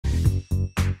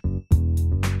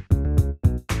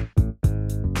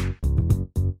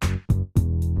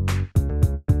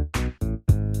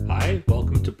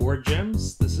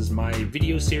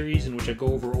video series in which I go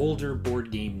over older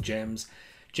board game gems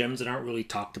that aren't really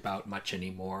talked about much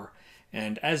anymore.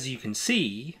 And as you can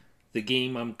see, the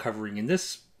game I'm covering in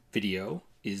this video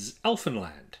is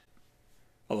Elfenland,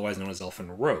 otherwise known as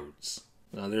Elfenroads.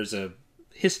 Now there's a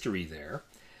history there.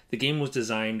 The game was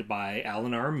designed by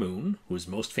Alan R. Moon, who is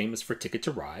most famous for Ticket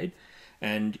to Ride,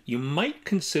 and you might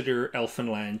consider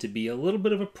Elfenland to be a little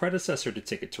bit of a predecessor to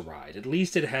Ticket to Ride. At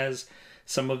least it has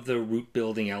some of the route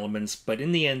building elements, but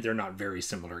in the end they're not very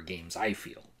similar games, I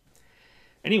feel.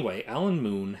 Anyway, Alan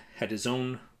Moon had his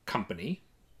own company,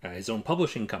 his own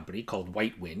publishing company called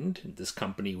White Wind. This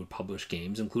company would publish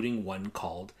games, including one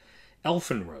called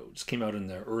Elfenroads. Came out in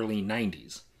the early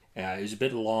 90s. It was a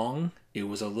bit long. It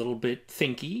was a little bit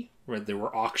thinky. Right? There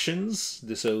were auctions.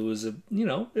 So it was,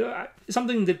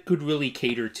 something that could really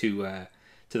cater to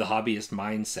the hobbyist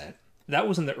mindset. That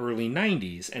was in the early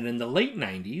 90s. And in the late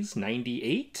 90s,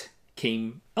 98,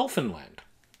 came Elfenland,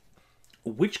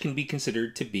 which can be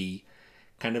considered to be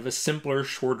kind of a simpler,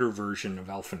 shorter version of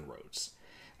Elfenroads.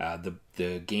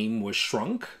 The game was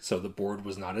shrunk, so the board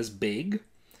was not as big.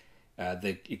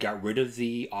 It got rid of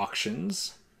the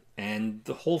auctions, and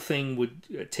the whole thing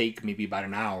would take maybe about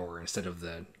an hour instead of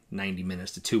the 90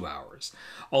 minutes to 2 hours.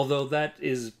 Although that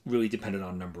is really dependent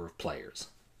on number of players.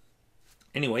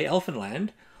 Anyway, Elfenland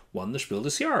won the Spiel des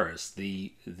Jahres,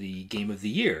 the game of the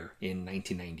year, in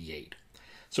 1998.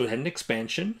 So it had an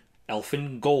expansion,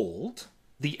 Elfengold.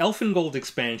 The Elfengold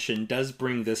expansion does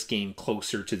bring this game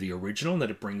closer to the original, in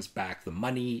that it brings back the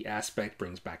money aspect,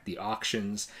 brings back the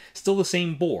auctions, still the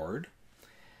same board.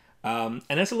 And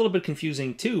that's a little bit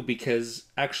confusing too, because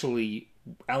actually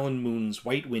Alan Moon's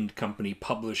White Wind company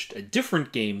published a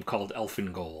different game called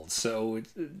Elfengold, so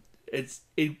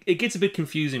it gets a bit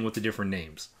confusing with the different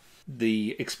names.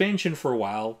 The expansion for a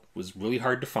while was really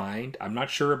hard to find. I'm not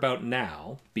sure about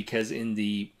now, because in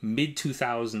the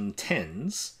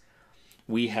mid-2010s,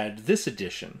 we had this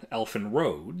edition,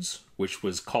 Elfenroads, which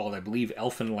was called, I believe,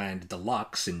 Elfenland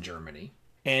Deluxe in Germany.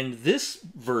 And this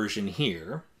version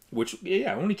here, which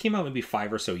only came out maybe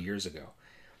 5 or so years ago,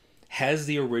 has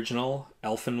the original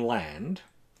Elfenland,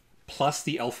 plus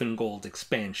the Elfengold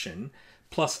expansion,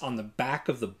 plus on the back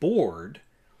of the board,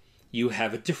 you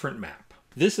have a different map.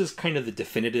 This is kind of the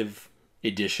definitive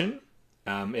edition.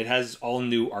 It has all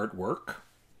new artwork,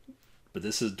 but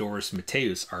this is Doris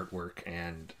Mateus artwork,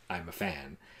 and I'm a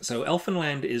fan. So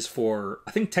Elfenland is for,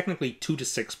 I think, technically 2 to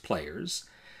 6 players.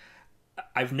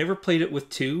 I've never played it with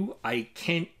 2. I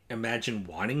can't imagine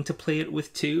wanting to play it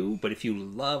with 2, but if you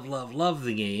love, love, love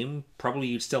the game, probably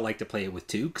you'd still like to play it with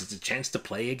 2, because it's a chance to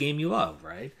play a game you love,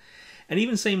 right? And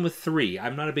even same with 3.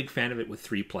 I'm not a big fan of it with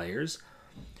 3 players.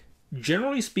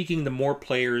 Generally speaking, the more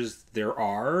players there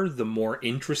are, the more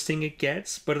interesting it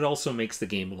gets, but it also makes the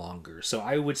game longer. So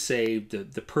I would say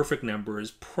the perfect number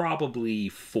is probably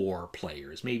 4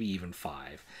 players, maybe even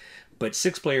 5. But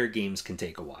 6-player games can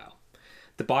take a while.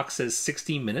 The box says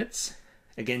 60 minutes,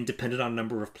 again, dependent on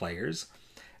number of players.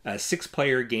 A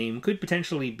 6-player game could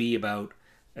potentially be about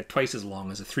twice as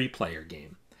long as a 3-player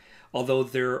game. Although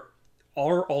there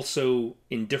are also,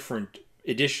 in different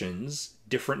editions,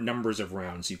 different numbers of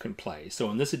rounds you can play.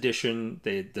 So in this edition,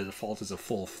 the default is a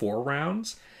full 4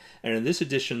 rounds. And in this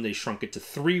edition, they shrunk it to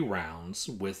 3 rounds,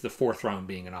 with the 4th round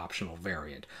being an optional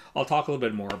variant. I'll talk a little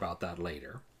bit more about that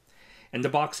later. And the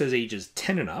box says ages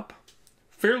 10 and up.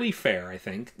 Fairly fair, I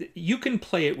think. You can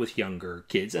play it with younger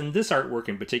kids, and this artwork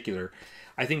in particular,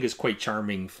 I think, is quite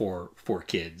charming for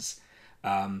kids.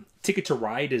 Ticket to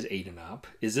Ride is 8 and up.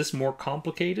 Is this more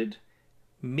complicated?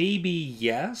 Maybe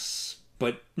yes,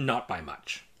 but not by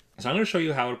much. So I'm going to show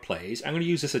you how it plays. I'm going to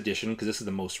use this edition because this is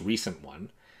the most recent one.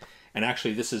 And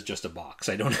actually, this is just a box.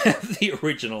 I don't have the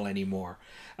original anymore.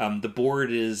 The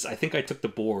board is, I think I took the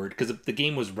board, because the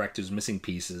game was wrecked, it was missing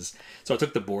pieces. So I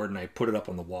took the board and I put it up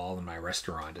on the wall in my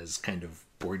restaurant as kind of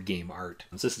board game art.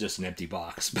 So this is just an empty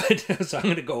box, but so I'm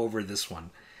going to go over this one.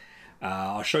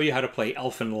 I'll show you how to play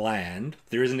Elfenland.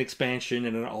 There is an expansion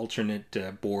and an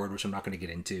alternate board, which I'm not going to get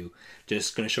into.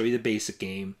 Just going to show you the basic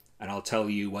game, and I'll tell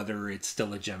you whether it's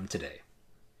still a gem today.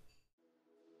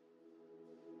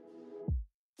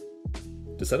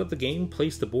 To set up the game,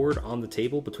 place the board on the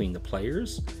table between the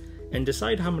players, and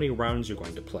decide how many rounds you're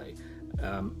going to play.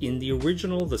 In the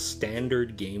original, the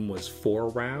standard game was 4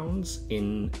 rounds.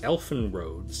 In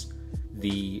Elfenroads,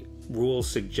 the rules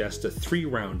suggest a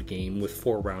 3-round game with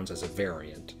 4 rounds as a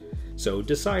variant. So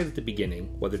decide at the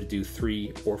beginning whether to do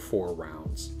 3 or 4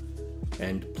 rounds,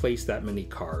 and place that many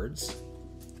cards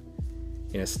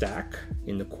in a stack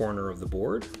in the corner of the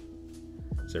board,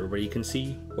 so everybody can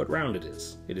see what round it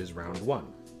is. It is round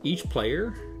 1. Each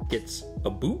player gets a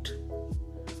boot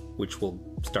which will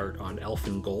start on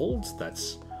Elfengold.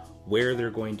 That's where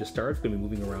they're going to start. It's going to be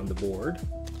moving around the board.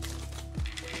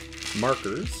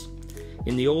 Markers.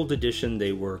 In the old edition,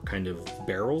 they were kind of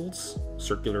barrels,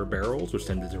 circular barrels, which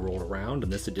tended to roll around.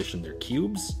 In this edition, they're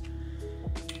cubes.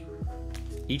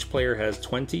 Each player has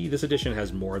 20. This edition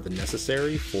has more than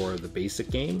necessary for the basic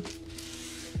game.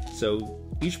 So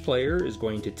each player is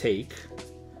going to take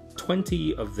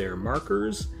 20 of their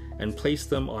markers and place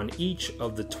them on each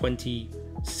of the 20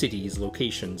 cities'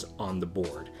 locations on the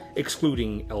board,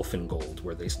 excluding Elfengold,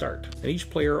 where they start. And each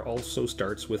player also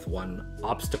starts with one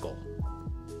obstacle,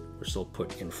 which they'll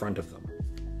put in front of them.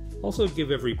 Also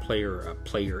give every player a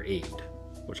player aid,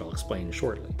 which I'll explain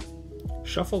shortly.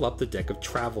 Shuffle up the deck of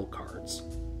travel cards.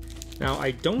 Now,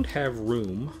 I don't have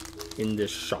room in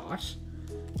this shot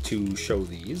to show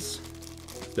these.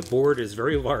 The board is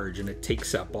very large and it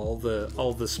takes up all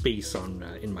the space on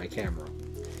in my camera.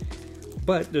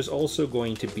 But there's also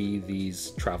going to be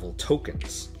these travel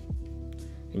tokens.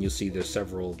 And you'll see there's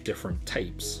several different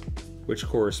types, which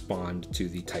correspond to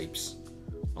the types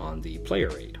on the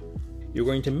player aid. You're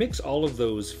going to mix all of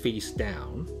those face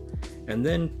down and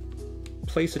then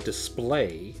place a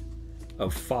display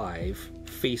of 5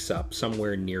 face up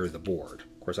somewhere near the board.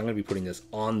 Of course, I'm going to be putting this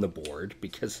on the board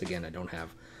because, again, I don't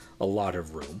have a lot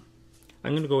of room.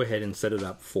 I'm going to go ahead and set it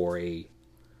up for a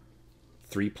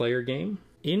 3-player game.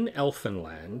 In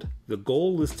Elfenland, the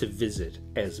goal is to visit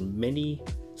as many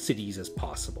cities as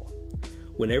possible.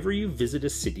 Whenever you visit a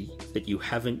city that you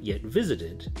haven't yet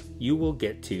visited, you will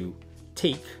get to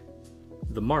take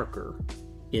the marker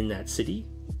in that city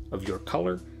of your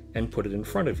color and put it in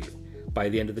front of you. By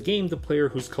the end of the game, the player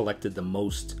who's collected the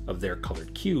most of their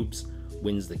colored cubes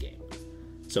wins the game.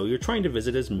 So you're trying to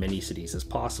visit as many cities as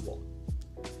possible.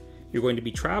 You're going to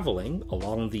be traveling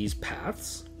along these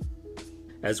paths,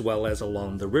 as well as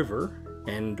along the river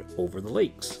and over the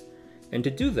lakes. And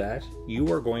to do that,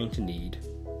 you are going to need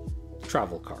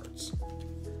travel cards.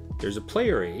 There's a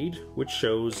player aid which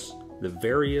shows the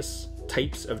various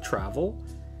types of travel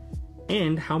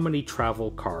and how many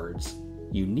travel cards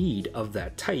you need of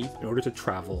that type in order to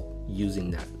travel using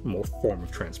that form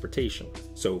of transportation.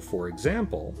 So for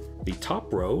example, the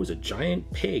top row is a giant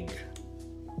pig.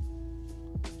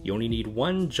 You only need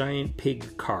 1 giant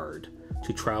pig card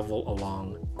to travel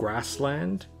along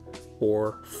grassland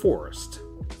or forest,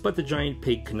 but the giant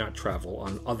pig cannot travel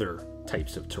on other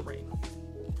types of terrain.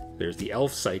 There's the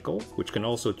elf cycle, which can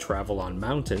also travel on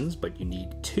mountains, but you need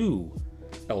 2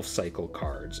 elf cycle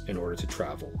cards in order to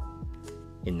travel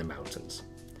in the mountains.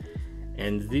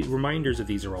 And the reminders of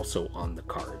these are also on the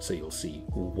card. So you'll see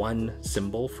 1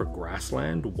 symbol for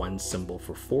grassland, 1 symbol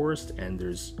for forest, and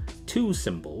there's 2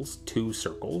 symbols, 2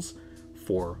 circles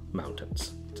for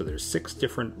mountains. So there's 6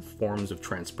 different forms of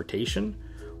transportation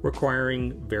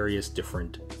requiring various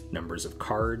different numbers of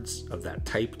cards of that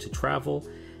type to travel,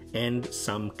 and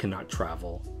some cannot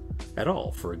travel at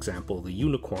all. For example, the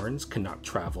unicorns cannot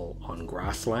travel on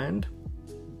grassland.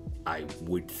 I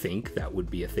would think that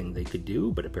would be a thing they could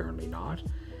do, but apparently not.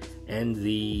 And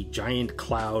the giant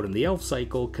cloud and the elf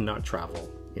cycle cannot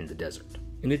travel in the desert.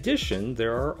 In addition,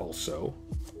 there are also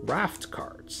raft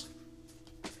cards.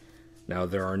 Now,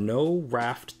 there are no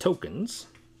raft tokens.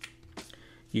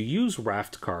 You use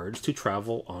raft cards to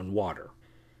travel on water.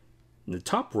 In the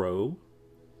top row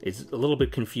is a little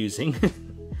bit confusing,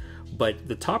 but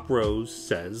the top row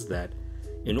says that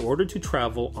in order to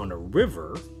travel on a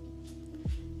river,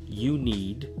 you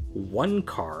need 1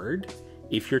 card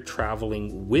if you're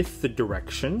traveling with the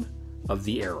direction of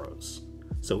the arrows,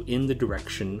 so in the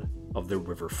direction of the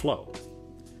river flow.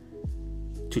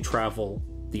 To travel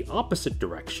the opposite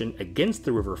direction against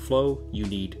the river flow, you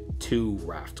need 2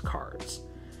 raft cards.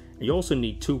 And you also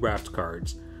need 2 raft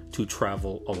cards to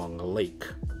travel along a lake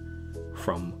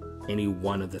from any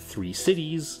one of the 3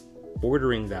 cities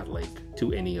bordering that lake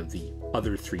to any of the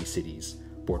other 3 cities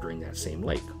bordering that same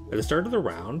lake. At the start of the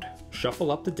round,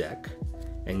 shuffle up the deck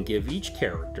and give each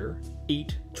character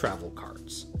 8 travel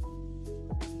cards.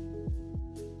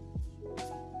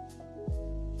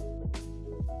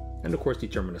 And of course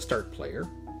determine a start player.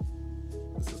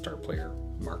 This is the start player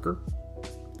marker.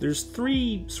 There's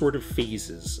 3 sort of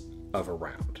phases of a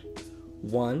round.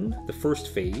 1, the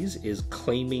first phase is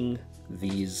claiming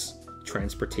these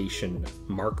transportation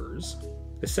markers.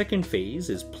 The second phase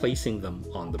is placing them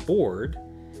on the board.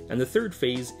 And the third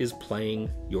phase is playing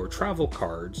your travel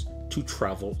cards to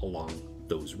travel along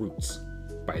those routes.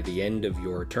 By the end of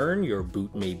your turn, your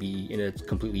boot may be in a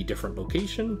completely different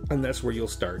location, and that's where you'll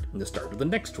start in the start of the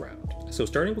next round. So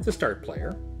starting with the start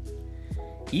player,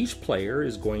 each player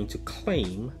is going to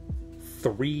claim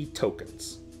 3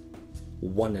 tokens,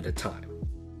 1 at a time.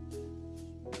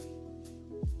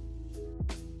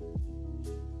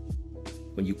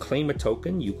 When you claim a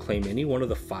token, you claim any one of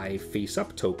the 5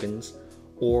 face-up tokens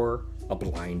or a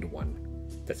blind one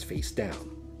that's face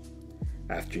down.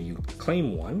 After you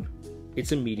claim one,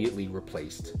 it's immediately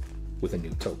replaced with a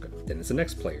new token. Then it's the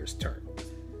next player's turn.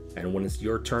 And when it's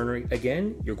your turn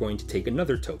again, you're going to take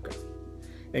another token.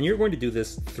 And you're going to do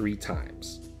this 3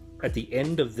 times. At the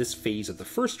end of this phase of the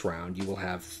first round, you will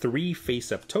have 3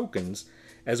 face-up tokens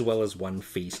as well as 1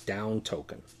 face-down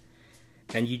token.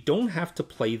 And you don't have to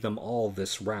play them all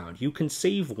this round. You can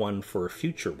save one for a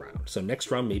future round. So next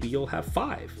round, maybe you'll have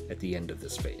 5 at the end of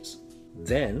this phase.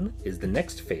 Then is the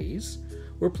next phase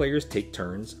where players take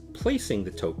turns placing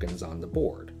the tokens on the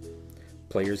board.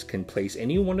 Players can place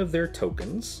any one of their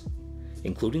tokens,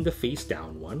 including the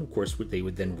face-down one. Of course, they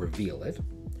would then reveal it.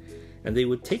 And they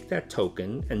would take that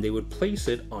token and they would place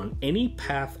it on any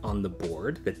path on the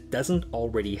board that doesn't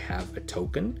already have a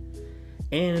token,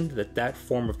 and that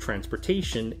form of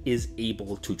transportation is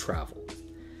able to travel.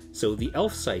 So the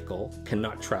elf cycle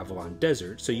cannot travel on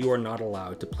desert, so you are not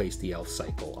allowed to place the elf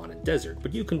cycle on a desert,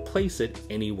 but you can place it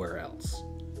anywhere else.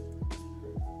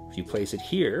 If you place it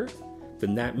here,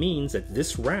 then that means that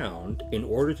this round, in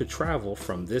order to travel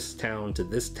from this town to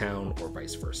this town or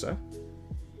vice versa,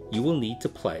 you will need to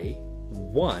play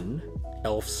 1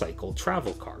 elf cycle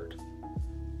travel card,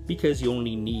 because you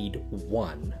only need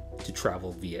 1 to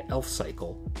travel via elf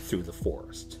cycle through the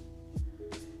forest.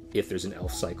 If there's an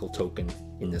elf cycle token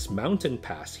in this mountain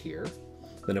pass here,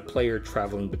 then a player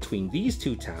traveling between these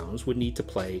 2 towns would need to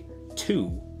play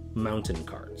 2 mountain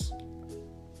cards.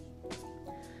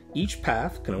 Each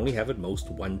path can only have at most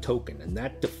 1 token, and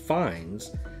that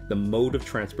defines the mode of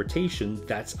transportation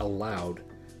that's allowed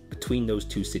between those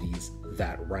 2 cities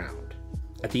that round.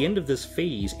 At the end of this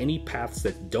phase, any paths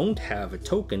that don't have a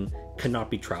token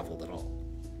cannot be traveled at all.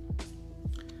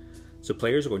 So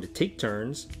players are going to take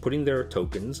turns putting their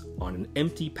tokens on an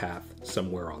empty path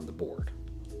somewhere on the board.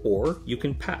 Or you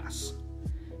can pass.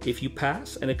 If you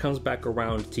pass and it comes back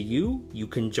around to you, you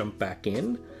can jump back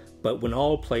in, but when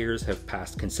all players have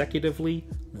passed consecutively,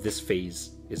 this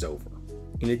phase is over.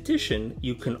 In addition,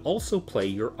 you can also play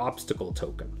your obstacle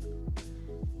token.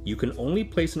 You can only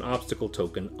place an obstacle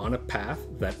token on a path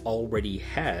that already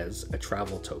has a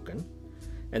travel token,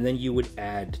 and then you would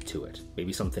add to it,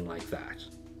 maybe something like that.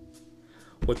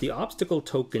 What the obstacle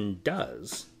token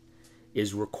does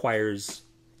is requires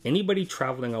anybody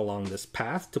traveling along this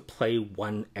path to play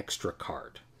 1 extra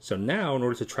card. So now, in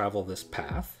order to travel this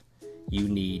path, you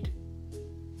need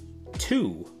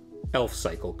 2 elf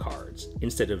cycle cards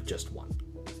instead of just 1.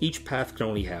 Each path can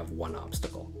only have 1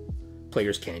 obstacle.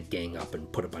 Players can't gang up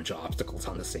and put a bunch of obstacles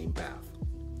on the same path.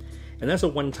 And that's a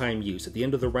one-time use. At the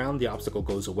end of the round, the obstacle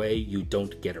goes away, you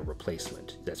don't get a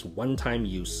replacement. That's one-time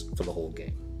use for the whole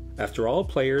game. After all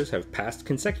players have passed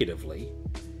consecutively,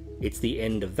 it's the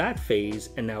end of that phase,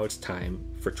 and now it's time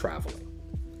for traveling.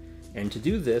 And to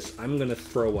do this, I'm going to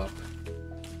throw up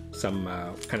some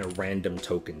kind of random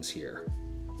tokens here.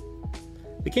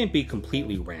 They can't be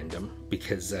completely random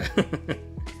because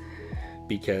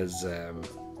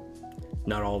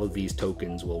not all of these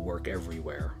tokens will work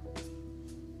everywhere.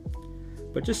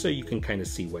 But just so you can kind of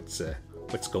see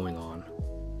what's going on.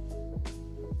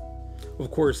 Of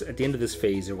course, at the end of this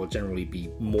phase, there will generally be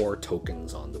more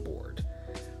tokens on the board.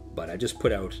 But I just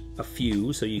put out a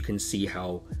few so you can see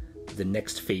how the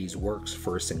next phase works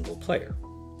for a single player.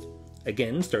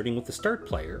 Again, starting with the start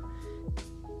player,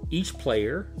 each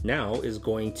player now is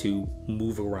going to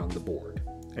move around the board.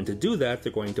 And to do that,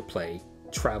 they're going to play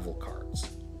travel cards.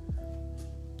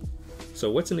 So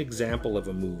what's an example of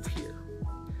a move here?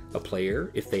 A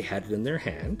player, if they had it in their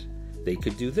hand, they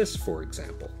could do this, for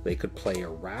example. They could play a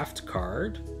raft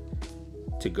card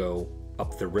to go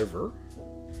up the river.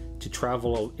 To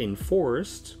travel in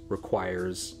forest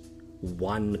requires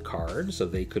 1 card, so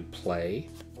they could play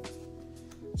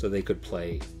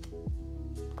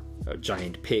a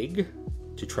giant pig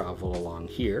to travel along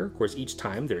here. Of course, each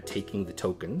time they're taking the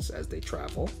tokens as they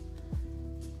travel.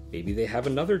 Maybe they have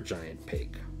another giant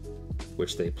pig,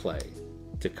 which they play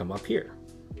to come up here.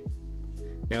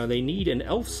 Now they need an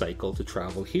elf cycle to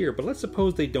travel here, but let's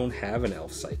suppose they don't have an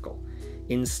elf cycle.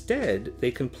 Instead,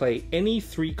 they can play any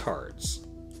 3 cards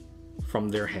from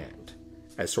their hand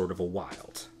as sort of a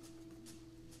wild.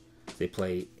 They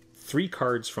play 3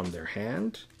 cards from their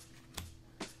hand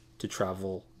to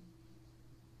travel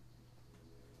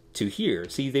to here.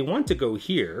 See, they want to go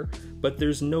here, but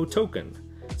there's no token.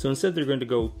 So instead they're going to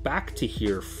go back to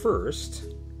here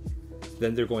first,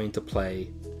 then they're going to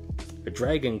play a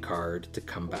dragon card to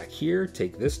come back here,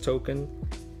 take this token,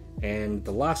 and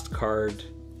the last card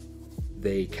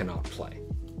they cannot play.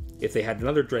 If they had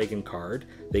another dragon card,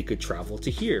 they could travel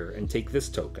to here and take this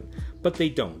token. but they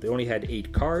don't. They only had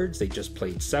 8 cards, they just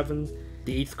played 7.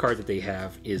 The 8th card that they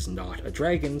have is not a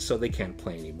dragon, so they can't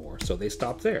play anymore, so they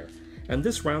stop there. And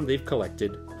this round they've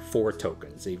collected 4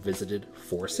 tokens. They've visited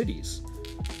 4 cities.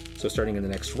 So starting in the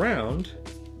next round,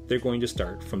 they're going to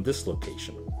start from this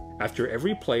location. After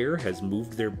every player has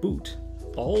moved their boot,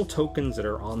 all tokens that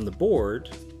are on the board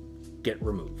get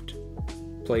removed.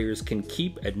 Players can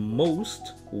keep at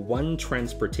most 1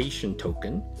 transportation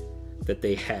token that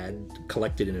they had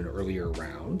collected in an earlier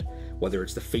round, whether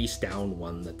it's the face down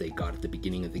one that they got at the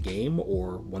beginning of the game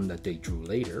or one that they drew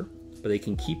later, but they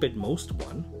can keep at most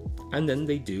 1, and then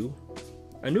they do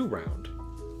a new round,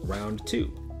 round 2,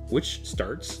 which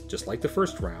starts just like the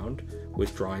first round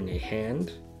with drawing a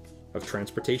hand of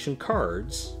transportation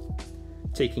cards,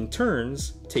 taking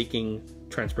turns, taking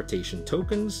transportation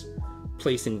tokens,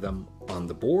 placing them on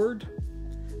the board,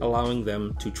 allowing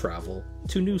them to travel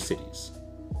to new cities.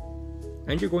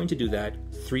 And you're going to do that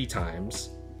 3 times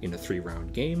in a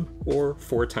 3-round game, or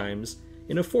 4 times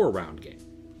in a 4-round game.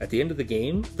 At the end of the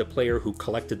game, the player who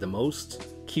collected the most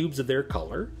cubes of their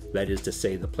color, that is to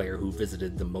say the player who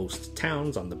visited the most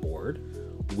towns on the board,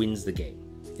 wins the game.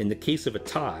 In the case of a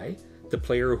tie, the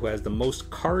player who has the most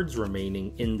cards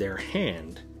remaining in their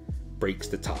hand breaks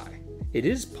the tie. It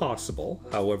is possible,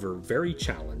 however very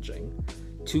challenging,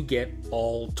 to get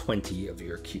all 20 of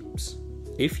your cubes.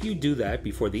 If you do that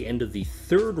before the end of the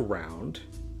 3rd round,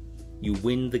 you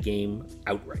win the game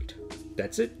outright.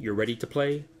 That's it, you're ready to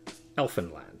play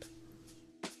Elfenland.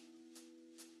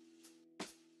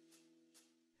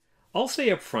 I'll say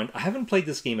up front, I haven't played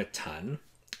this game a ton.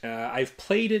 I've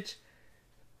played it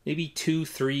maybe 2,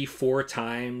 3, 4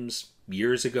 times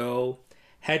years ago.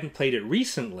 Hadn't played it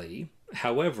recently.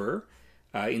 However,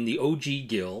 in the OG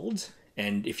Guild,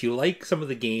 and if you like some of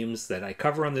the games that I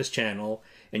cover on this channel,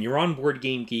 and you're on Board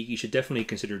Game Geek, you should definitely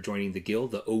consider joining the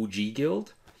guild, the OG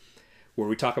Guild, where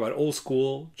we talk about old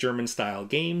school German-style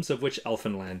games, of which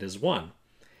Elfenland is one.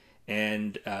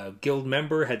 And a guild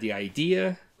member had the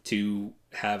idea to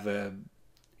have a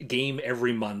game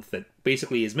every month that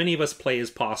basically as many of us play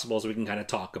as possible so we can kind of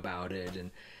talk about it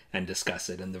and discuss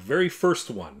it. And the very first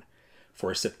one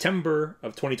for September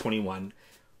of 2021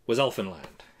 was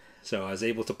Elfenland. So I was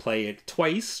able to play it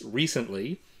twice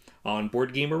recently on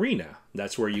Board Game Arena.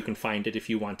 That's where you can find it if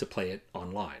you want to play it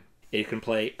online. It can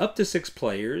play up to 6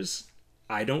 players.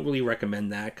 I don't really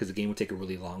recommend that because the game would take a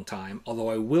really long time. Although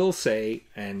I will say,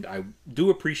 and I do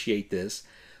appreciate this,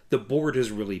 the board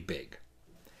is really big.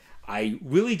 I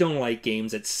really don't like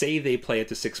games that say they play up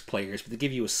to 6 players, but they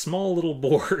give you a small little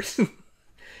board.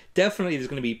 Definitely there's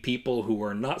going to be people who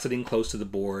are not sitting close to the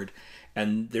board,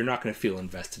 and they're not going to feel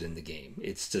invested in the game.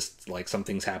 It's just like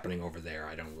something's happening over there.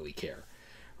 I don't really care.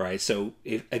 Right? So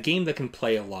if a game that can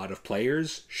play a lot of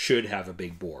players should have a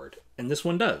big board, and this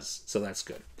one does, so that's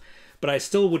good. But I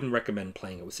still wouldn't recommend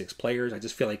playing it with 6 players. I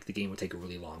just feel like the game would take a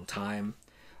really long time.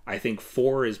 I think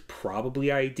 4 is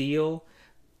probably ideal,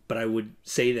 but I would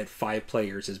say that 5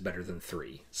 players is better than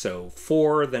 3. So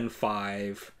 4, then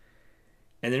 5,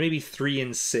 and then maybe 3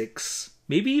 and 6.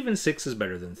 Maybe even 6 is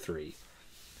better than 3.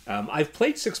 I've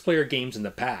played 6-player games in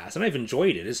the past, and I've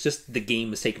enjoyed it. It's just the game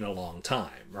has taken a long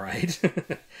time, right?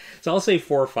 So I'll say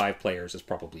 4 or 5 players is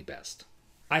probably best.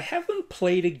 I haven't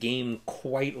played a game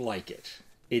quite like it.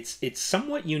 It's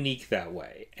somewhat unique that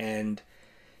way, and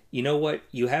you know what?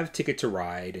 You have Ticket to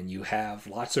Ride, and you have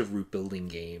lots of route-building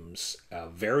games,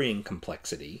 varying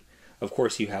complexity. Of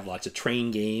course, you have lots of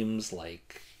train games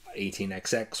like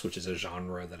 18XX, which is a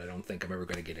genre that I don't think I'm ever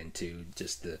going to get into.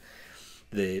 Just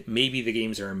maybe the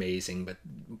games are amazing, but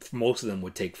most of them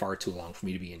would take far too long for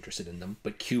me to be interested in them.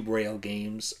 But Cube Rail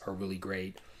games are really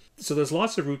great. So there's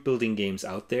lots of route building games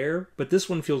out there, but this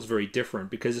one feels very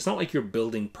different because it's not like you're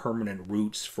building permanent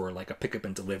routes for like a pick up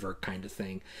and deliver kind of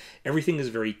thing. Everything is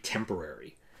very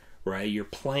temporary, right? You're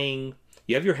playing,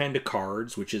 you have your hand of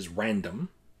cards, which is random,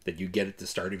 that you get at the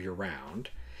start of your round,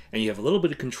 and you have a little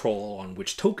bit of control on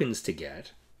which tokens to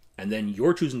get, and then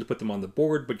you're choosing to put them on the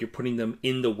board, but you're putting them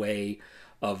in the way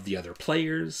of the other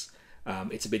players.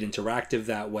 It's a bit interactive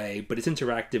that way, but it's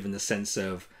interactive in the sense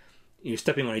of you're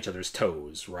stepping on each other's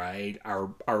toes, right?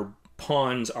 Our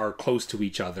pawns are close to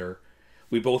each other.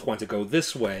 We both want to go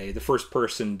this way. The first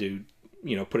person to,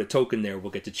 put a token there will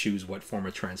get to choose what form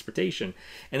of transportation.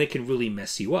 And it can really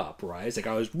mess you up, right? It's like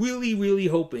I was really, really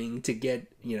hoping to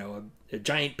get, a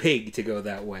giant pig to go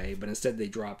that way, but instead they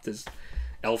dropped this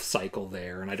elf cycle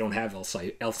there, and I don't have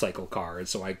elf cycle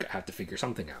cards, so I have to figure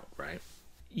something out, right?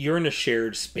 You're in a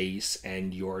shared space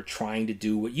and you're trying to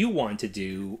do what you want to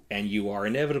do, and you are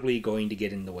inevitably going to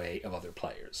get in the way of other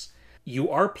players. You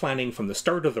are planning from the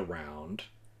start of the round,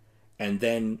 and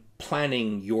then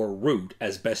planning your route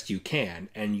as best you can,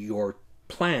 and your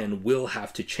plan will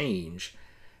have to change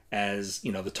as,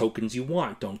 you know, the tokens you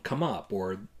want don't come up,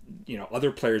 or, you know,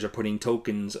 other players are putting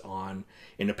tokens on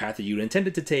in a path that you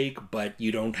intended to take, but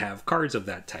you don't have cards of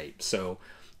that type, so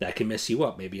that can mess you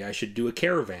up. Maybe I should do a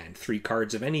caravan, 3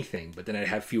 cards of anything, but then I'd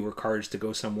have fewer cards to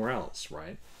go somewhere else,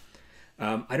 right?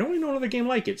 I don't really know another game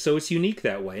like it, so it's unique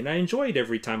that way, and I enjoy it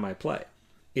every time I play.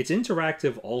 It's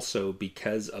interactive also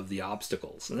because of the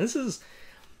obstacles, and this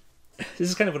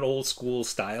is kind of an old school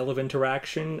style of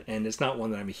interaction, and it's not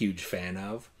one that I'm a huge fan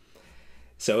of.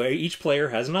 So each player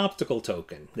has an obstacle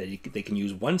token that they can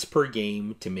use once per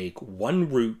game to make one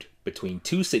route between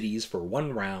 2 cities for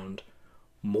 1 round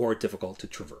more difficult to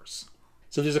traverse.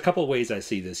 So there's a couple ways I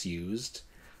see this used,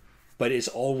 but it's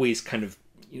always kind of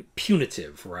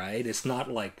punitive, right? It's not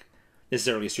like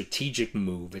necessarily a strategic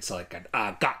move. It's like an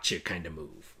gotcha kind of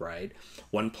move, right?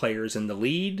 One player's in the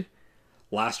lead.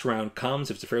 Last round comes.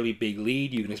 If it's a fairly big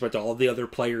lead, you can expect all the other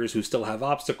players who still have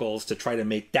obstacles to try to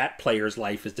make that player's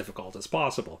life as difficult as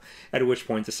possible. At which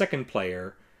point the second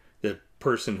player, the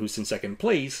person who's in second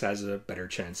place, has a better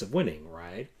chance of winning,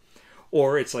 right?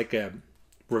 Or it's like a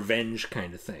revenge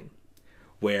kind of thing,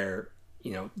 where,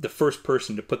 you know, the first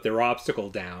person to put their obstacle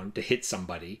down to hit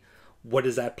somebody, what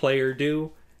does that player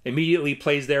do? Immediately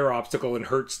plays their obstacle and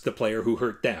hurts the player who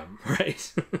hurt them,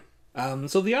 right?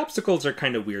 So the obstacles are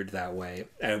kind of weird that way.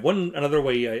 Another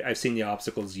way I've seen the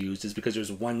obstacles used is because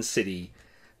there's one city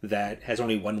that has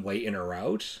only one way in or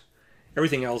out.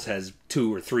 Everything else has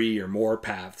 2 or 3 or more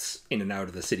paths in and out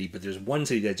of the city, but there's one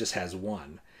city that just has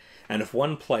one. And if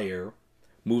one player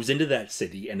moves into that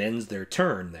city and ends their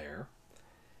turn there,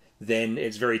 then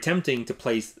it's very tempting to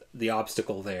place the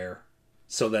obstacle there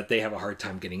so that they have a hard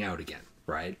time getting out again,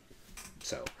 right?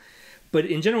 So, but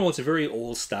in general, it's a very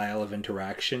old style of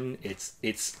interaction.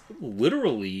 It's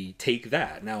literally take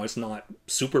that. Now, it's not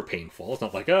super painful. It's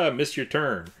not like, missed your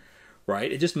turn,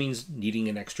 right? It just means needing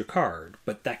an extra card.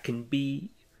 But that can be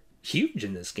huge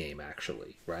in this game,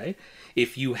 actually, right?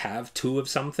 If you have 2 of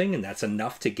something and that's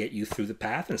enough to get you through the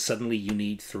path, and suddenly you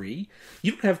need 3,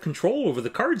 you don't have control over the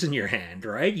cards in your hand,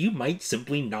 right? You might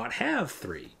simply not have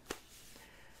 3.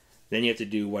 Then you have to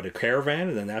do, a caravan,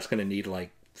 and then that's going to need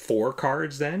like 4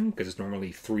 cards then, because it's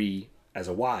normally 3 as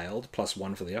a wild, plus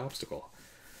 1 for the obstacle.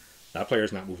 That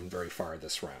player's not moving very far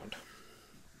this round.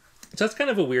 So that's kind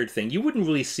of a weird thing. You wouldn't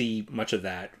really see much of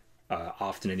that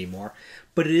often anymore,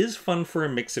 but it is fun for a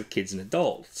mix of kids and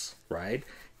adults, right?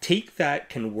 Take that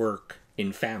can work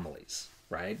in families,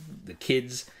 right? The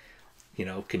kids, you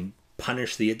know, can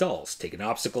punish the adults, take an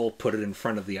obstacle, put it in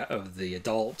front of the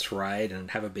adults, right,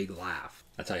 and have a big laugh.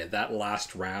 I tell you, that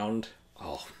last round,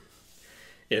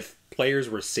 if players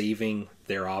were saving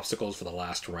their obstacles for the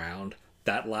last round,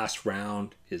 that last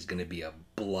round is going to be a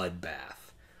bloodbath.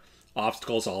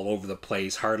 Obstacles all over the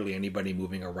place, hardly anybody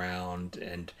moving around,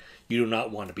 and you do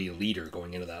not want to be a leader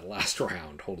going into that last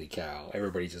round. Holy cow,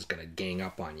 everybody's just going to gang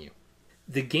up on you.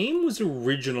 The game was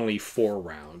originally 4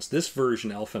 rounds. This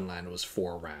version, Elfenland, was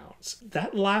 4 rounds.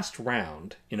 That last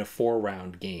round in a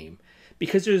 4-round game,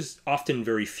 because there's often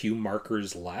very few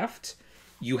markers left,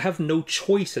 you have no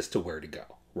choice as to where to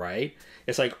go, right?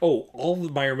 It's like, all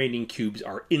of my remaining cubes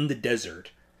are in the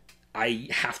desert. I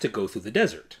have to go through the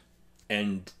desert.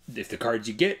 And if the cards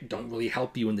you get don't really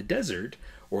help you in the desert,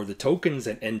 or the tokens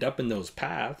that end up in those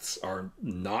paths are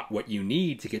not what you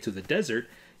need to get to the desert,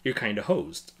 you're kind of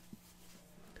hosed.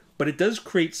 But it does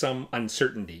create some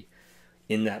uncertainty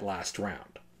in that last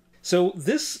round. So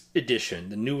this edition,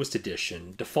 the newest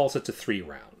edition, defaults it to 3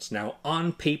 rounds. Now,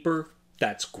 on paper,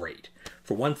 that's great.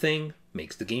 For one thing,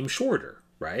 makes the game shorter,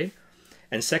 right?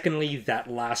 And secondly,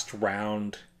 that last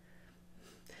round,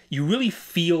 you really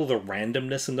feel the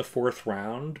randomness in the 4th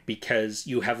round because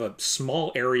you have a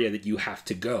small area that you have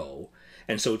to go.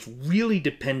 And so it's really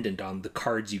dependent on the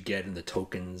cards you get and the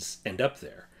tokens end up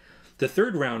there. The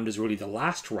 3rd round is really the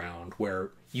last round where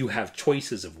you have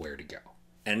choices of where to go.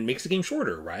 And makes the game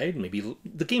shorter, right? Maybe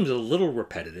the game's a little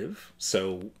repetitive,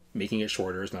 so making it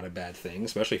shorter is not a bad thing,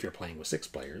 especially if you're playing with 6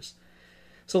 players.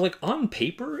 So like on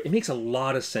paper, it makes a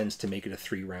lot of sense to make it a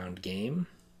 3-round game.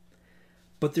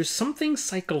 But there's something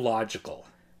psychological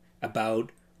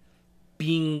about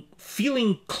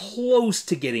feeling close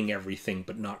to getting everything,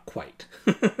 but not quite.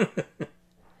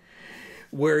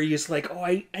 Where you're just like,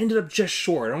 I ended up just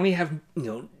short. I only have,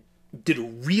 did a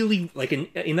really, like in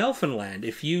Elfenland,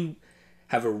 if you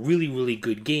have a really, really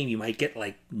good game, you might get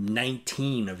like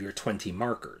 19 of your 20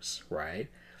 markers, right?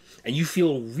 And you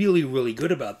feel really, really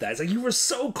good about that. It's like you were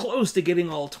so close to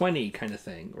getting all 20 kind of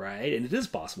thing, right? And it is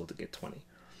possible to get 20.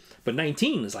 But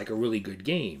 19 is like a really good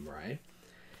game, right?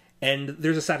 And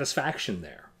there's a satisfaction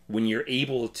there when you're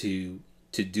able to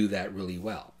do that really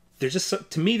well. There's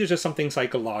just, to me, there's just something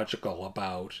psychological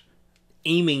about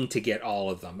aiming to get all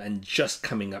of them and just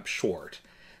coming up short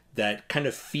that kind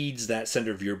of feeds that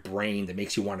center of your brain that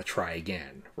makes you want to try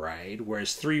again, right?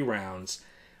 Whereas 3 rounds,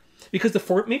 because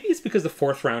maybe it's because the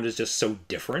 4th round is just so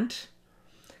different,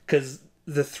 because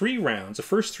the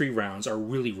first 3 rounds are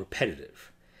really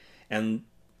repetitive, and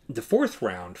the 4th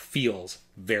round feels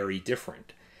very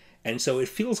different. And so it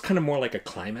feels kind of more like a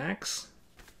climax.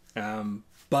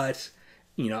 But,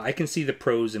 you know, I can see the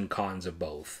pros and cons of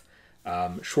both.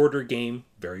 Shorter game,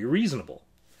 very reasonable.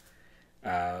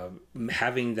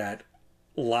 Having the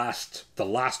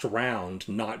last round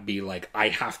not be like, I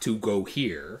have to go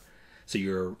here, so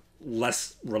you're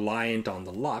less reliant on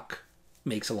the luck,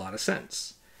 makes a lot of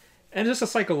sense. And it's just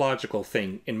a psychological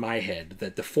thing in my head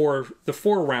that the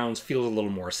four rounds feels a little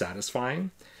more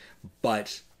satisfying,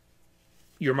 but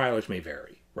your mileage may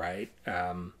vary, right?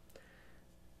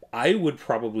 I would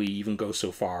probably even go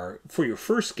so far, for your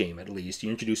first game at least,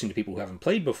 you're introducing to people who haven't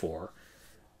played before,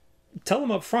 tell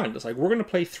them up front, it's like, we're going to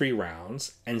play 3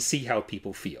 rounds and see how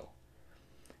people feel.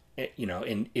 You know,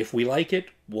 and if we like it,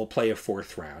 we'll play a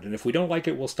 4th round. And if we don't like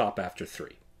it, we'll stop after 3,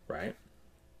 right?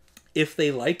 If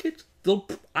they like it,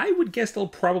 I would guess they'll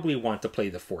probably want to play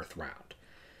the 4th round,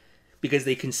 because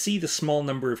they can see the small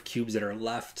number of cubes that are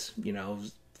left, you know,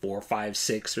 4, 5,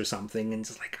 6 or something, and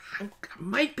it's like, I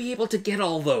might be able to get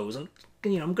all those, and,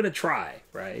 you know, I'm gonna try,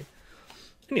 right?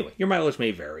 Anyway, your mileage may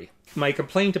vary. My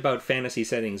complaint about fantasy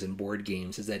settings in board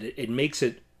games is that it makes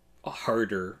it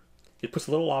harder. It puts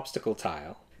a little obstacle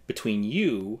tile between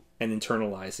you and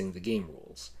internalizing the game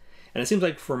rules. And it seems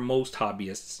like for most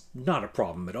hobbyists, not a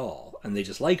problem at all. And they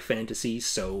just like fantasy,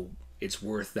 so it's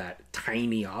worth that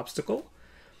tiny obstacle.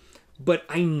 But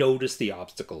I notice the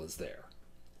obstacle is there.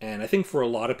 And I think for a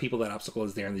lot of people that obstacle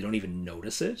is there and they don't even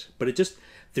notice it. But it just,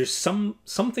 there's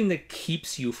something that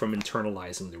keeps you from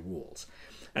internalizing the rules.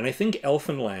 And I think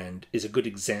Elfenland is a good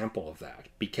example of that,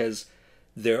 because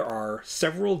there are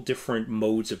several different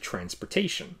modes of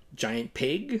transportation. Giant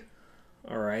pig,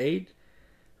 all right.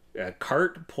 A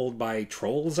cart pulled by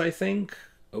trolls, I think.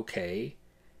 Okay.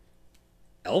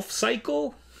 Elf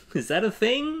cycle? Is that a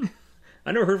thing?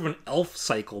 I never heard of an elf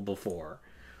cycle before.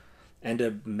 And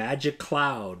a magic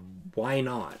cloud. Why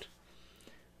not?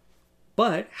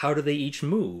 But how do they each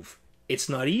move? It's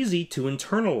not easy to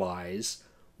internalize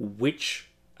which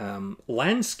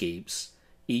landscapes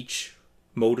each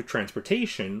mode of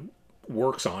transportation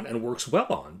works on and works well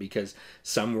on, because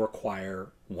some require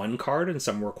 1 card and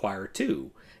some require 2,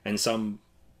 and some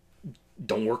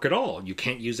don't work at all. You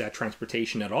can't use that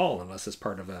transportation at all unless it's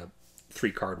part of a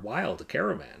 3-card wild, a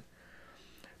caravan.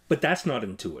 But that's not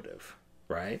intuitive,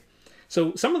 right?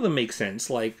 So some of them make sense,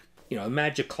 like, you know, a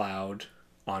magic cloud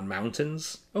on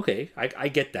mountains. Okay, I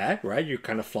get that, right? You're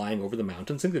kind of flying over the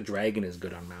mountains. I think the dragon is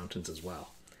good on mountains as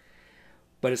well.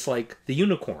 But it's like the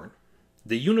unicorn.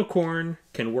 The unicorn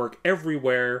can work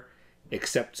everywhere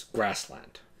except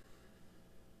grassland.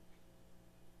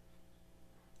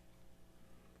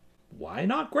 Why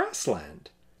not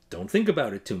grassland? Don't think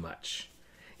about it too much.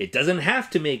 It doesn't have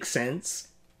to make sense.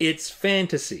 It's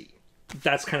fantasy.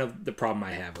 That's kind of the problem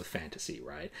I have with fantasy,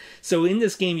 right? So in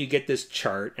this game, you get this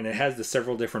chart, and it has the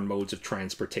several different modes of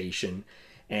transportation,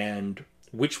 and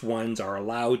which ones are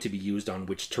allowed to be used on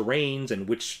which terrains, and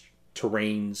which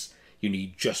terrains you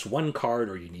need just 1 card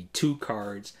or you need 2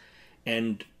 cards.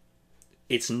 And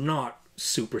it's not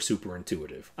super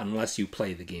intuitive unless you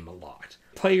play the game a lot.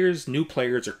 New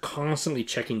players are constantly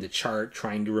checking the chart,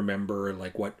 trying to remember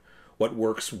like what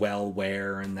works well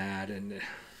where and that, and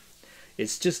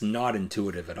it's just not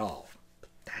intuitive at all. But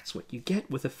that's what you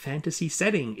get with a fantasy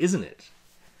setting, isn't it?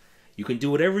 You can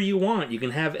do whatever you want. You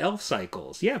can have elf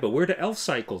cycles. Yeah, but where do elf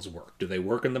cycles work? Do they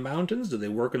work in the mountains? Do they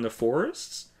work in the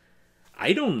forests?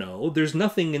 I don't know. There's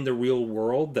nothing in the real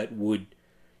world that would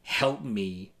help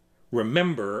me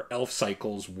remember elf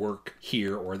cycles work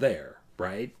here or there,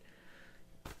 right?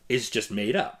 It's just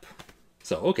made up.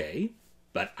 So, okay,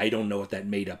 but I don't know what that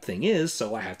made up thing is,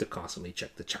 so I have to constantly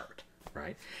check the chart,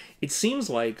 right? It seems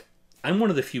like I'm one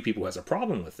of the few people who has a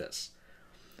problem with this.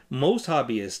 Most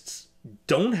hobbyists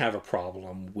don't have a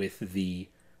problem with the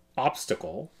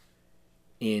obstacle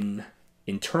in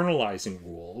internalizing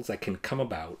rules that can come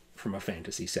about from a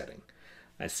fantasy setting.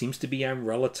 It seems to be I'm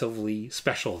relatively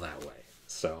special that way.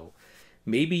 So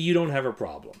maybe you don't have a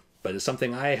problem, but it's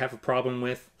something I have a problem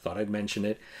with. Thought I'd mention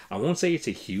it. I won't say it's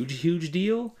a huge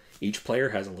deal. Each player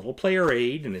has a little player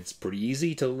aid, and it's pretty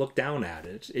easy to look down at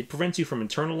it. It prevents you from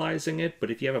internalizing it,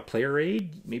 but if you have a player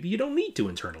aid, maybe you don't need to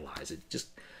internalize it. Just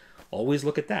always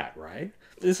look at that, right?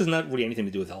 This is not really anything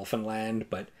to do with Elfenland,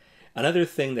 but another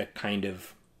thing that kind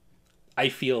of, I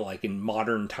feel like in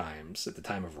modern times, at the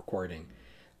time of recording,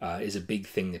 is a big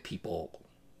thing that people,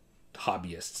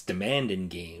 hobbyists, demand in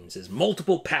games, is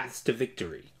multiple paths to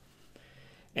victory.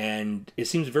 And it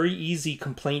seems a very easy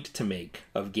complaint to make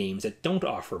of games that don't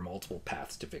offer multiple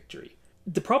paths to victory.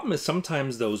 The problem is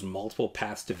sometimes those multiple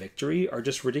paths to victory are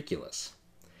just ridiculous.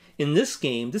 In this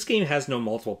game has no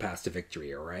multiple paths to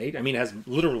victory, all right? I mean, it has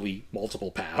literally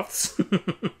multiple paths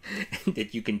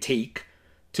that you can take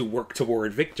to work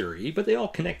toward victory, but they all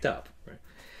connect up,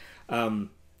 right?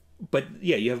 But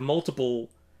yeah, you have multiple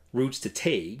routes to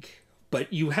take,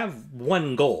 but you have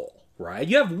one goal, right?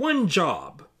 You have one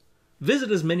job.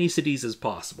 Visit as many cities as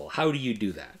possible. How do you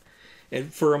do that?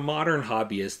 And for a modern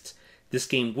hobbyist, this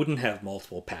game wouldn't have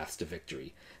multiple paths to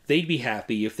victory. They'd be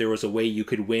happy if there was a way you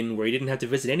could win where you didn't have to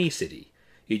visit any city.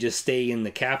 You just stay in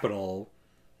the capital,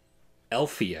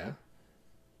 Elfia,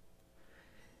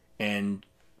 and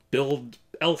build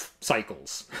elf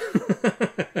cycles.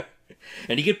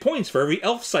 And you get points for every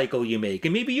elf cycle you make,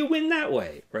 and maybe you win that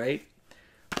way, right?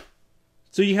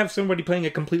 So you have somebody playing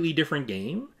a completely different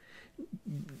game.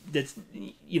 That's,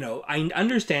 you know, I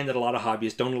understand that a lot of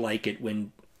hobbyists don't like it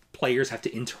when players have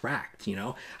to interact, you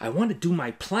know. I want to do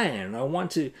my plan. I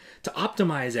want to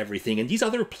optimize everything, and these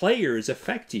other players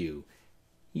affect you.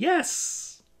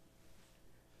 Yes.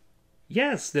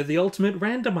 Yes, they're the ultimate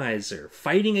randomizer,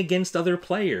 fighting against other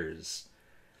players.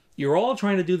 You're all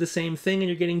trying to do the same thing, and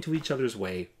you're getting to each other's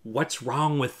way. What's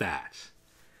wrong with that?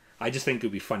 I just think it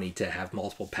would be funny to have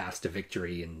multiple paths to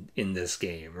victory in this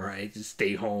game, right? Just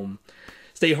stay home.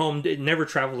 Stay home, never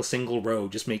travel a single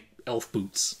road, just make elf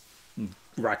boots and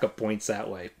rack up points that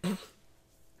way.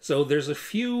 So there's a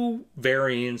few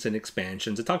variants and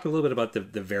expansions. I talked a little bit about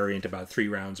the variant about 3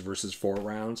 rounds versus 4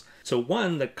 rounds. So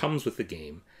one that comes with the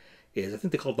game is, I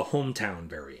think they call it the hometown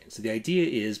variant. So the idea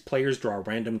is players draw a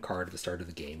random card at the start of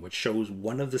the game, which shows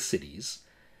one of the cities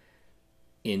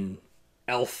in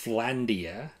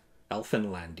Elfenlandia.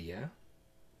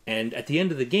 And at the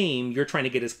end of the game, you're trying to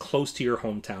get as close to your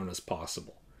hometown as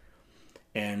possible.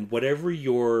 And whatever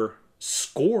your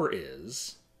score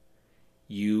is,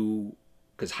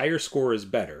 because higher score is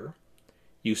better,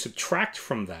 you subtract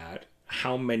from that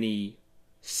how many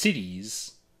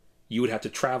cities you would have to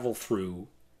travel through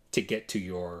to get to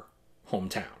your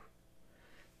hometown.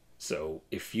 So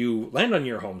if you land on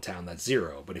your hometown, that's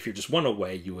 0. But if you're just 1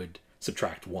 away, you would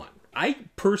subtract 1. I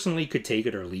personally could take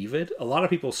it or leave it. A lot of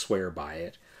people swear by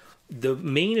it. The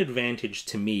main advantage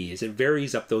to me is it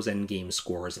varies up those endgame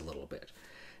scores a little bit.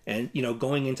 And, you know,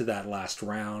 going into that last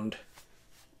round,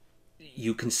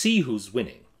 you can see who's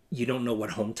winning. You don't know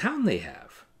what hometown they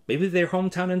have. Maybe their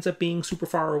hometown ends up being super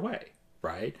far away,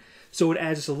 right? So it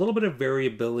adds just a little bit of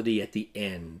variability at the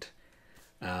end,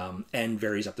 and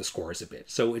varies up the scores a bit.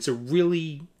 So it's a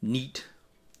really neat,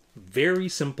 very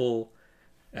simple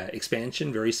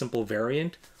expansion, very simple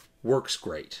variant. Works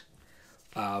great.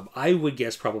 I would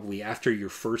guess probably after your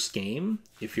first game,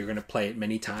 if you're going to play it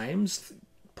many times,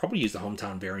 probably use the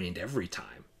hometown variant every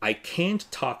time. I can't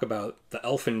talk about the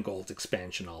Elfengold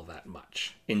expansion all that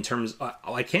much. In terms,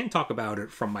 I can't talk about it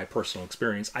from my personal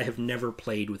experience. I have never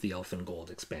played with the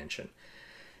Elfengold expansion.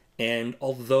 And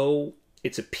although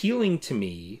it's appealing to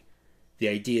me, the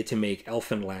idea to make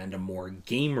Elfenland a more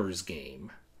gamer's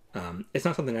game, it's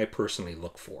not something I personally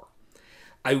look for.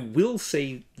 I will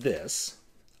say this.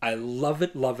 I love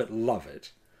it, love it, love it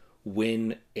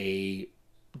when a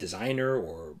designer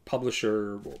or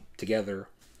publisher or together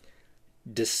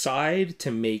decide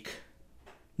to make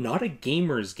not a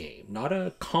gamer's game, not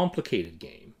a complicated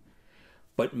game,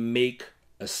 but make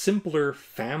a simpler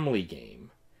family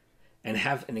game and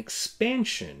have an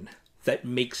expansion that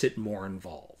makes it more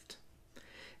involved.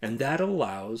 And that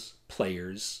allows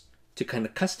players to kind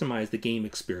of customize the game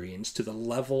experience to the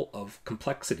level of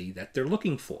complexity that they're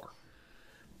looking for.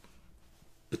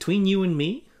 Between you and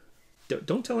me,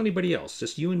 don't tell anybody else,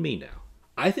 just you and me now.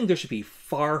 I think there should be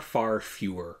far, far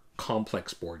fewer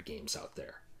complex board games out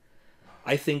there.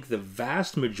 I think the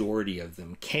vast majority of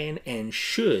them can and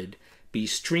should be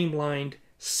streamlined,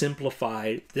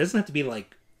 simplified. It doesn't have to be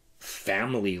like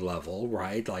family level,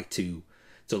 right? Like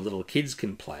so little kids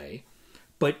can play.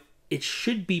 But it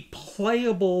should be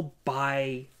playable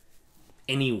by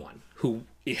anyone who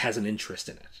has an interest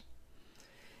in it.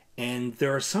 And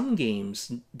there are some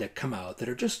games that come out that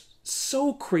are just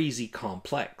so crazy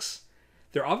complex.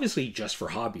 They're obviously just for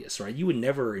hobbyists, right? You would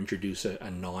never introduce a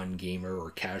non-gamer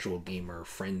or casual gamer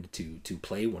friend to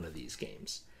play one of these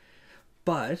games.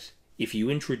 But if you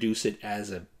introduce it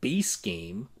as a base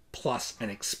game plus an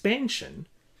expansion,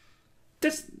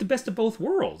 that's the best of both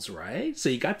worlds, right? So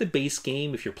you got the base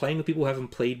game. If you're playing with people who haven't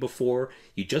played before,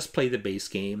 you just play the base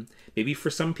game. Maybe for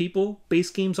some people, base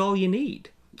game's all you need.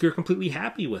 You're completely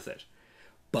happy with it.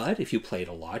 But if you play it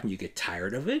a lot and you get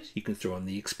tired of it, you can throw in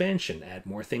the expansion, add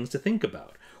more things to think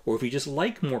about. Or if you just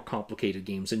like more complicated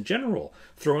games in general,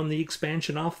 throw in the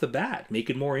expansion off the bat, make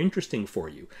it more interesting for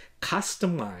you.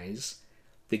 Customize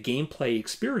the gameplay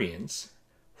experience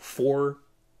for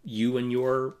you and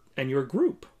your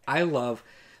group. I love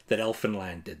that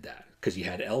Elfenland did that, because you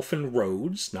had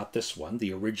Elfenroads, not this one,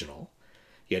 the original.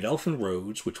 You had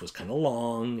Elfenroads, which was kind of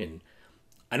long, and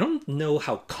I don't know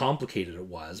how complicated it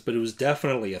was, but it was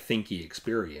definitely a thinky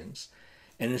experience.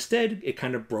 And instead, it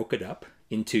kind of broke it up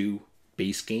into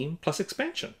base game plus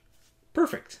expansion.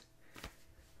 Perfect.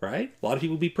 Right? A lot of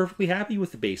people would be perfectly happy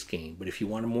with the base game, but if you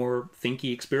want a more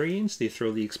thinky experience, they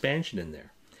throw the expansion in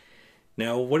there.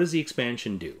 Now, what does the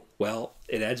expansion do? Well,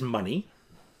 it adds money.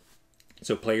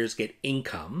 So players get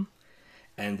income,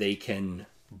 and they can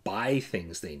buy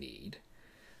things they need.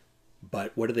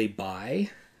 But what do they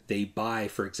buy? They buy,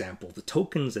 for example, the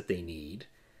tokens that they need,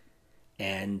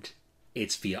 and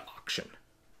it's via auction,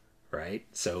 right?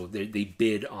 So they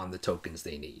bid on the tokens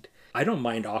they need. I don't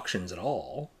mind auctions at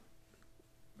all,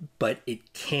 but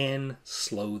it can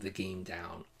slow the game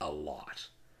down a lot,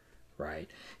 right?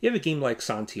 You have a game like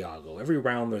Santiago. Every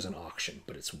round there's an auction,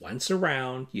 but it's once a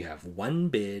round. You have one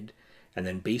bid, and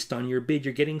then based on your bid,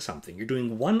 you're getting something. You're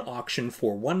doing one auction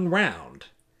for one round,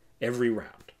 every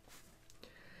round.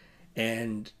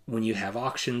 And when you have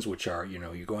auctions, which are,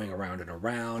 you're going around and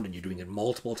around and you're doing it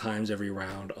multiple times every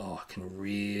round, it can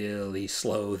really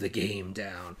slow the game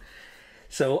down.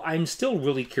 So I'm still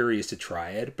really curious to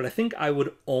try it, but I think I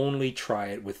would only try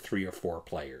it with 3 or 4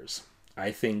 players.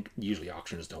 I think usually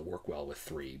auctions don't work well with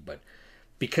 3, but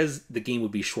because the game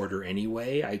would be shorter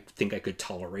anyway, I think I could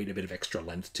tolerate a bit of extra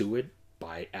length to it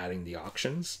by adding the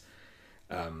auctions.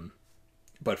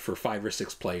 But for 5 or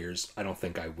 6 players, I don't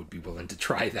think I would be willing to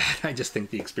try that. I just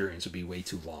think the experience would be way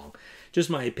too long.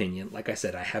 Just my opinion. Like I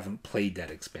said, I haven't played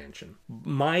that expansion.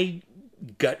 My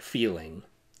gut feeling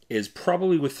is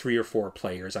probably with 3 or 4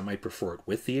 players, I might prefer it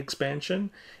with the expansion.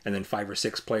 And then 5 or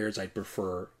 6 players, I'd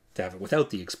prefer to have it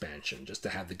without the expansion, just to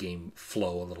have the game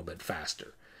flow a little bit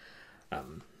faster.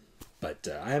 But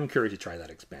I am curious to try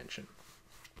that expansion.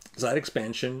 So that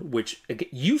expansion, which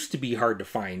used to be hard to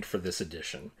find for this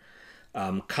edition,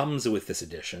 comes with this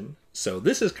edition. So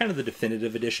this is kind of the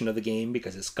definitive edition of the game,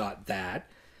 because it's got the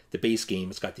base game,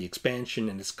 it's got the expansion,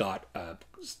 and it's got a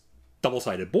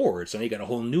double-sided board. So now you got a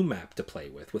whole new map to play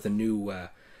with a new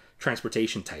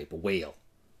transportation type, a whale,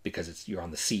 because you're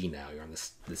on the sea now, you're on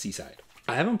the seaside.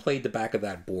 I haven't played the back of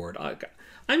that board.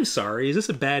 I'm sorry, is this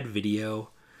a bad video?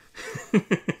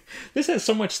 This has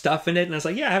so much stuff in it, and I was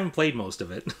like, yeah, I haven't played most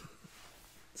of it.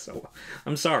 So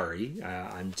I'm sorry.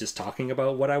 I'm just talking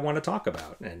about what I want to talk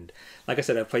about. And like I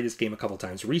said, I've played this game a couple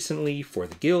times recently for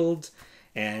the guild,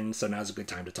 and so now's a good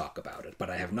time to talk about it. But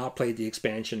I have not played the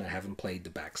expansion. I haven't played the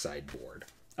backside board.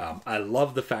 I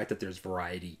love the fact that there's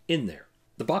variety in there.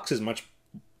 The box is much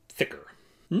thicker.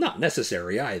 Not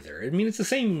necessary either. I mean, it's the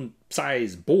same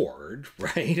size board,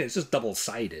 right? It's just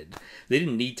double-sided. They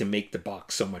didn't need to make the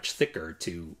box so much thicker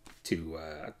to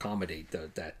accommodate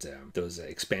those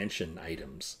expansion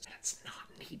items. It's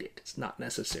not needed. It's not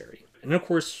necessary. And of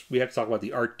course, we have to talk about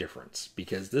the art difference,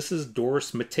 because this is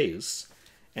Doris Mateus,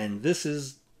 and this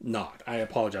is not. I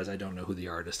apologize. I don't know who the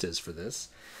artist is for this.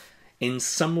 In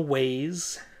some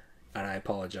ways, and I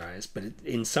apologize, but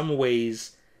in some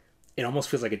ways, it almost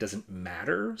feels like it doesn't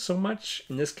matter so much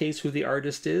in this case who the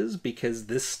artist is, because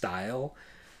this style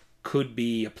could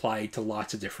be applied to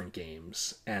lots of different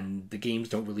games, and the games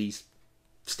don't really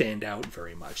stand out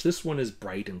very much. This one is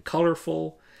bright and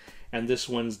colorful, and this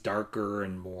one's darker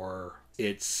and more,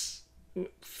 it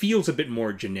feels a bit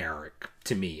more generic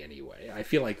to me anyway. I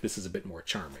feel like this is a bit more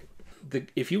charming.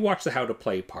 If you watch the how to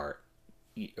play part,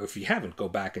 or if you haven't, go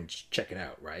back and check it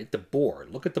out, right? The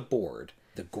board, look at the board.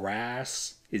 The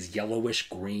grass is yellowish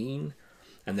green,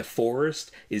 and the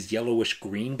forest is yellowish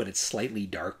green, but it's slightly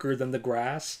darker than the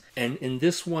grass. And in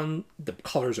this one, the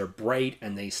colors are bright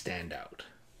and they stand out.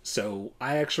 So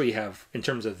I actually have, in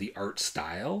terms of the art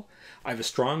style, I have a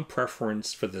strong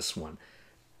preference for this one.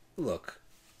 Look,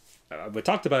 we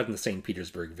talked about it in the St.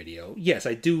 Petersburg video. Yes,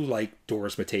 I do like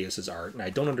Doris Mateus's art, and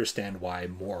I don't understand why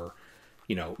more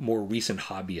recent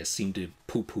hobbyists seem to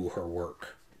poo-poo her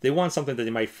work. They want something that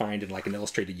they might find in like an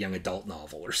illustrated young adult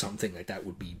novel or something like that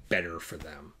would be better for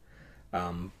them.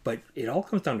 But it all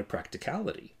comes down to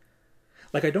practicality.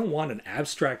 Like, I don't want an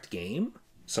abstract game,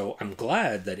 so I'm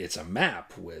glad that it's a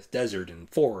map with desert and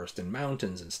forest and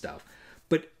mountains and stuff.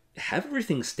 But have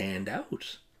everything stand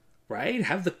out, right?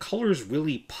 Have the colors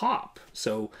really pop.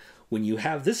 So when you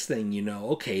have this thing, you know,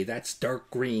 okay, that's dark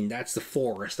green, that's the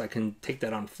forest, I can take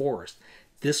that on forest.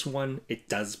 This one, it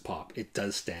does pop, it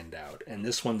does stand out. And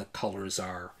this one, the colors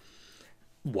are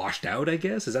washed out, I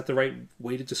guess. Is that the right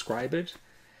way to describe it?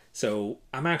 So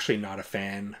I'm actually not a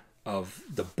fan of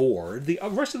the board. The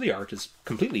rest of the art is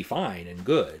completely fine and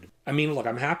good. I mean, look,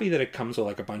 I'm happy that it comes with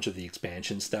like a bunch of the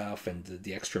expansion stuff and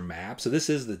the extra map. So this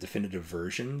is the definitive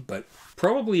version, but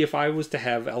probably if I was to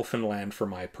have Elfenland for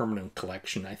my permanent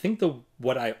collection, I think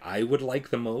what I would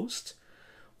like the most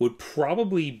would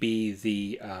probably be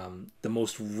the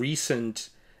most recent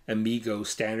Amigo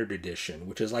Standard Edition,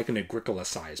 which is like an Agricola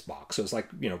size box. So it's like,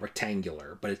 you know,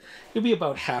 rectangular, but it'll be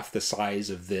about half the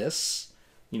size of this,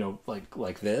 you know,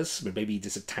 like this, but maybe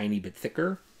just a tiny bit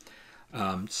thicker.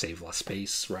 Save less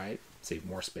space, right? Save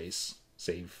more space,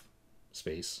 save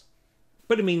space.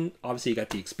 But I mean, obviously you got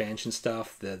the expansion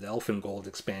stuff. The Elfengold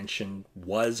expansion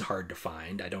was hard to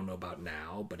find. I don't know about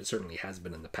now, but it certainly has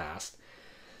been in the past.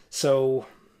 So,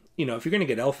 you know, if you're going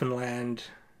to get Elfenland,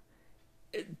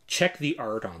 check the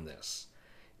art on this.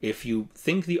 If you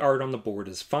think the art on the board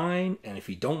is fine, and if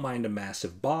you don't mind a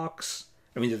massive box,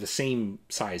 I mean, they're the same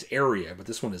size area, but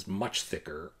this one is much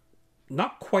thicker.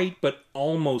 Not quite, but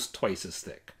almost twice as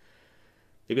thick.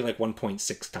 Maybe like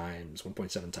 1.6 times,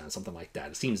 1.7 times, something like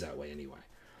that. It seems that way anyway.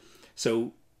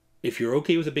 So if you're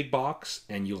okay with a big box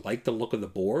and you like the look of the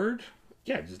board,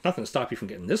 yeah, there's nothing to stop you from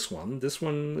getting this one. This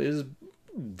one is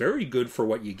very good for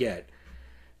what you get.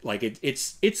 Like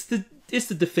it's the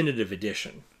definitive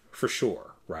edition for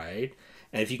sure, right?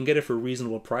 And if you can get it for a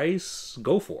reasonable price,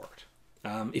 go for it.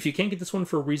 If you can't get this one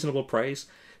for a reasonable price,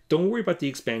 don't worry about the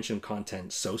expansion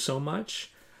content so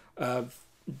much.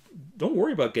 Don't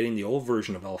worry about getting the old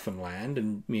version of Elfenland,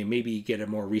 and maybe get a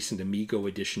more recent Amigo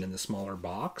edition in the smaller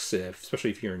box,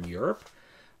 especially if you're in Europe.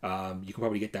 You can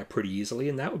probably get that pretty easily,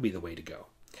 and that would be the way to go.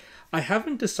 I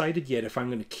haven't decided yet if I'm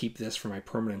going to keep this for my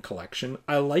permanent collection.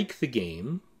 I like the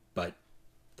game, but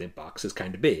the box is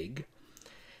kind of big,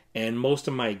 and most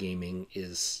of my gaming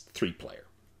is 3-player.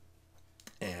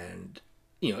 And,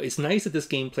 you know, it's nice that this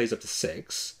game plays up to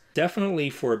 6. Definitely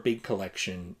for a big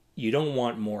collection, you don't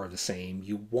want more of the same.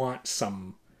 You want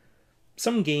some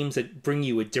games that bring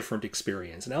you a different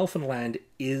experience. And Elfenland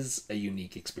is a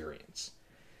unique experience.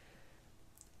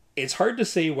 It's hard to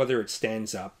say whether it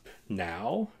stands up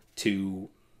now to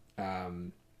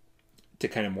kind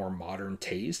of more modern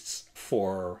tastes.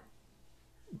 For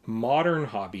modern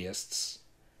hobbyists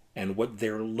and what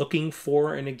they're looking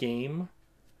for in a game,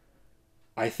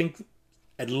 I think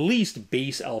at least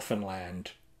base Elfenland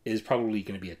is probably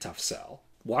going to be a tough sell.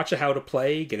 Watch a how to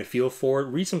play, get a feel for it,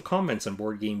 read some comments on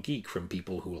Board Game Geek from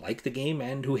people who like the game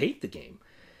and who hate the game,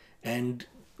 and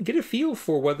get a feel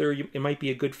for whether it might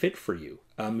be a good fit for you.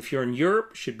 If you're in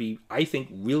Europe, should be, I think,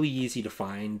 really easy to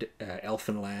find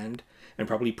Elfenland, and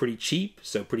probably pretty cheap,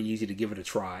 so pretty easy to give it a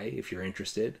try if you're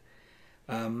interested.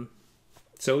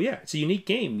 So yeah, it's a unique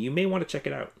game. You may want to check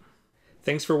it out.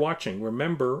 Thanks for watching.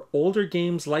 Remember, older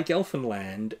games like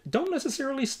Elfenland don't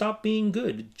necessarily stop being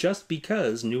good just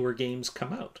because newer games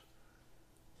come out.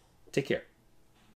 Take care.